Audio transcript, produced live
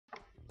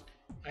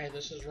Hi,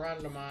 this is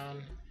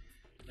Rondomon.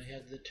 I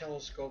had the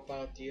telescope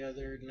out the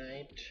other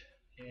night,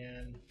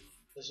 and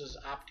this is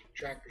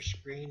OpticTracker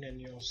screen, and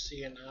you'll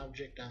see an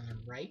object on the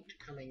right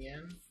coming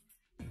in,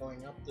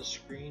 going up the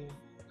screen.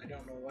 I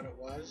don't know what it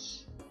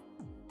was.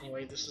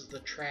 Anyway, this is the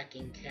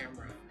tracking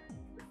camera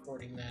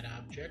recording that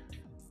object.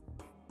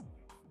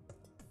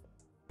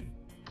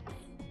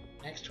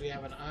 Next, we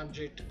have an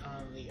object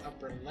on the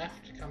upper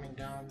left coming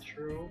down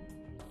through.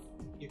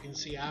 You can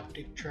see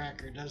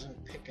OpticTracker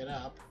doesn't pick it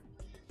up.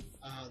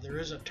 There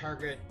is a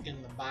target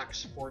in the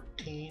box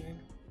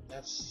 14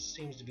 that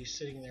seems to be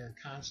sitting there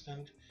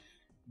constant,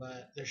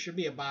 but there should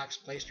be a box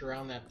placed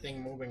around that thing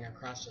moving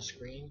across the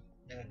screen,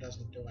 and it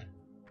doesn't do it.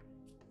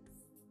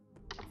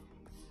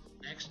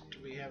 Next,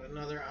 we have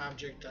another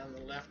object on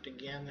the left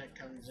again that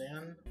comes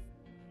in,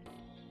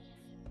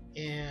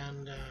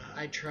 and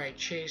I try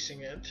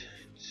chasing it.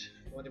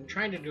 What I'm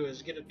trying to do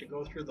is get it to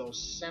go through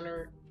those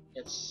center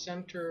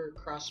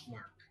cross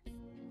mark.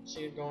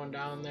 See it going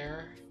down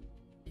there?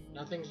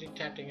 Nothing's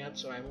detecting it,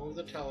 so I move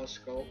the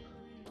telescope,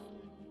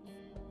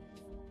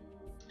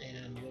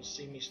 and you'll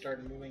see me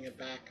start moving it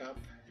back up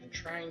and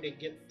trying to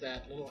get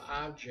that little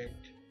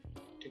object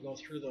to go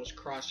through those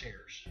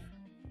crosshairs.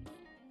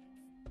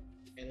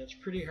 And it's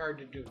pretty hard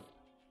to do.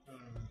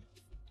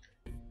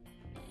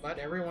 But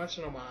every once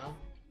in a while,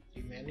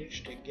 you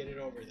manage to get it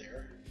over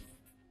there,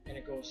 and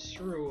it goes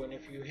through, and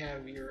if you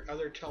have your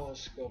other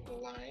telescope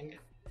aligned,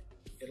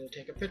 it'll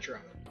take a picture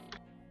of it.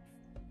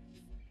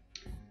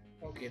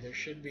 Okay, there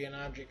should be an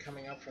object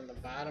coming up from the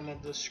bottom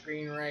of the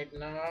screen right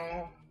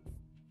now,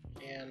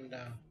 and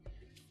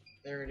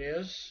there it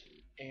is.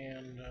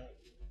 And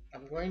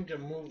I'm going to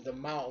move the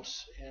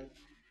mouse, and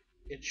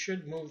it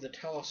should move the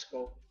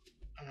telescope,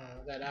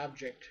 that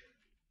object,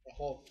 the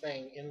whole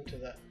thing, into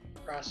the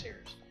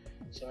crosshairs.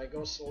 So I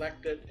go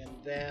select it, and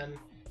then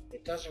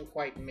it doesn't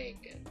quite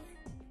make it.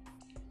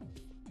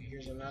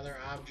 Here's another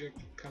object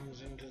that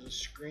comes into the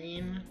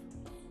screen,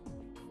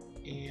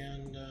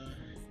 and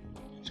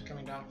it's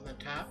coming down from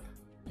the top,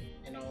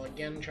 and I'll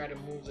again try to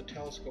move the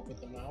telescope with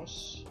the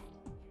mouse,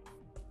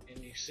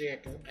 and you see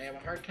I have a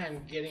hard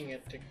time getting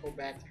it to go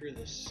back through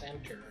the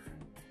center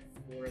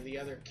where the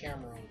other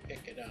camera will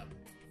pick it up.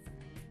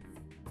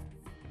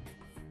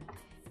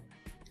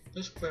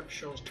 This clip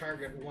shows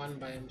target 1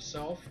 by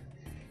himself,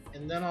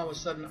 and then all of a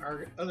sudden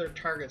our other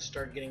targets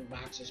start getting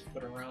boxes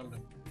put around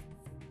them.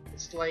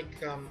 It's like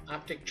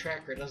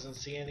OpticTracker doesn't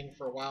see anything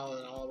for a while,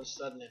 and all of a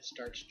sudden it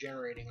starts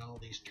generating all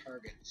these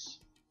targets.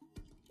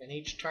 And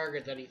each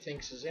target that he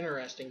thinks is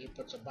interesting, he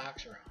puts a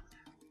box around.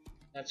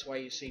 That's why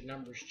you see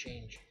numbers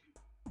changing.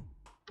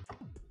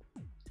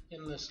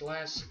 In this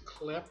last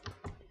clip,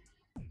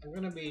 I'm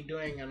going to be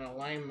doing an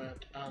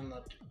alignment on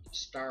the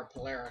star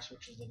Polaris,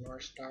 which is the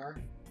North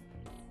Star.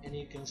 And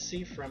you can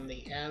see from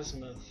the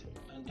azimuth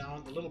and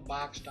down the little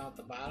box down at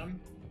the bottom,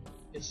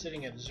 it's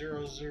sitting at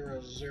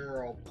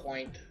 000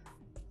 point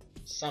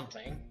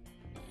something,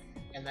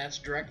 and that's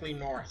directly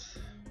north.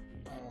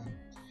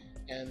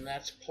 And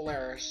that's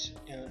Polaris,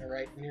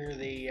 right near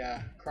the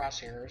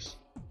crosshairs,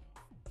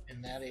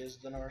 and that is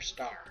the North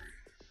Star.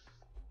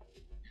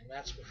 And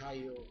that's how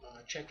you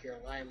check your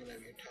alignment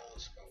of your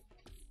telescope,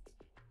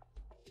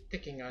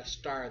 picking a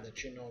star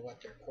that you know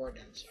what their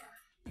coordinates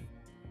are.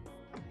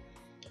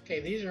 Okay,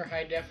 these are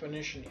high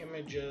definition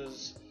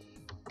images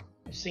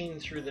seen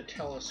through the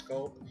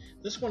telescope.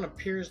 This one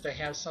appears to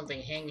have something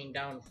hanging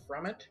down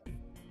from it,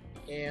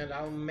 and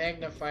I'll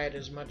magnify it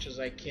as much as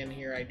I can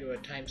here. I do a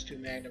 ×2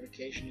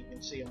 magnification. You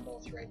can see them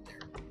both right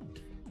there.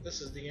 This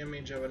is the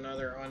image of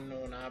another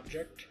unknown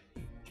object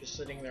just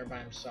sitting there by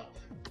himself.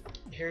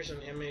 Here's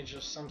an image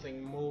of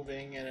something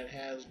moving, and it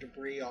has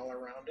debris all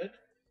around it,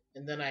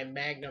 and then I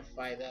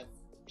magnify that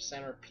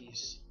center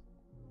piece,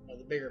 or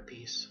the bigger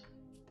piece.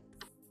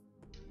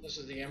 This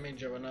is the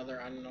image of another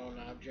unknown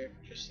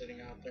object just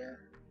sitting out there.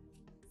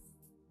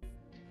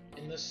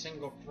 In this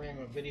single frame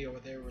of video,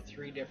 there were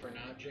 3 different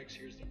objects.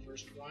 Here's the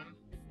first one.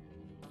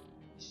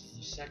 This is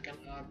the second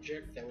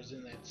object that was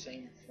in that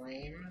same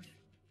frame.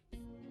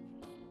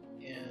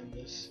 And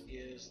this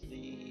is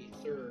the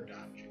third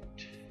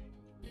object.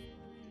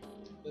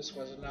 This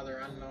was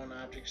another unknown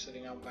object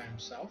sitting out by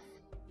himself.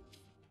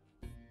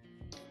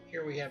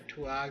 Here we have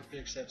 2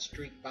 objects that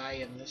streak by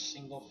in this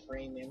single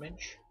frame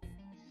image.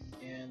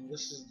 And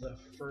this is the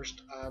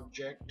first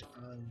object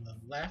on the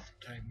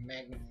left. I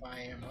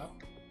magnify him up,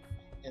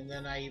 and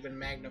then I even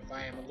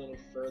magnify him a little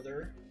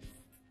further,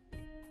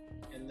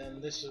 and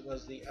then this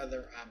was the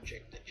other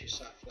object that you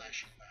saw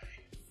flashing by.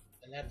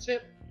 And that's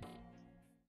it.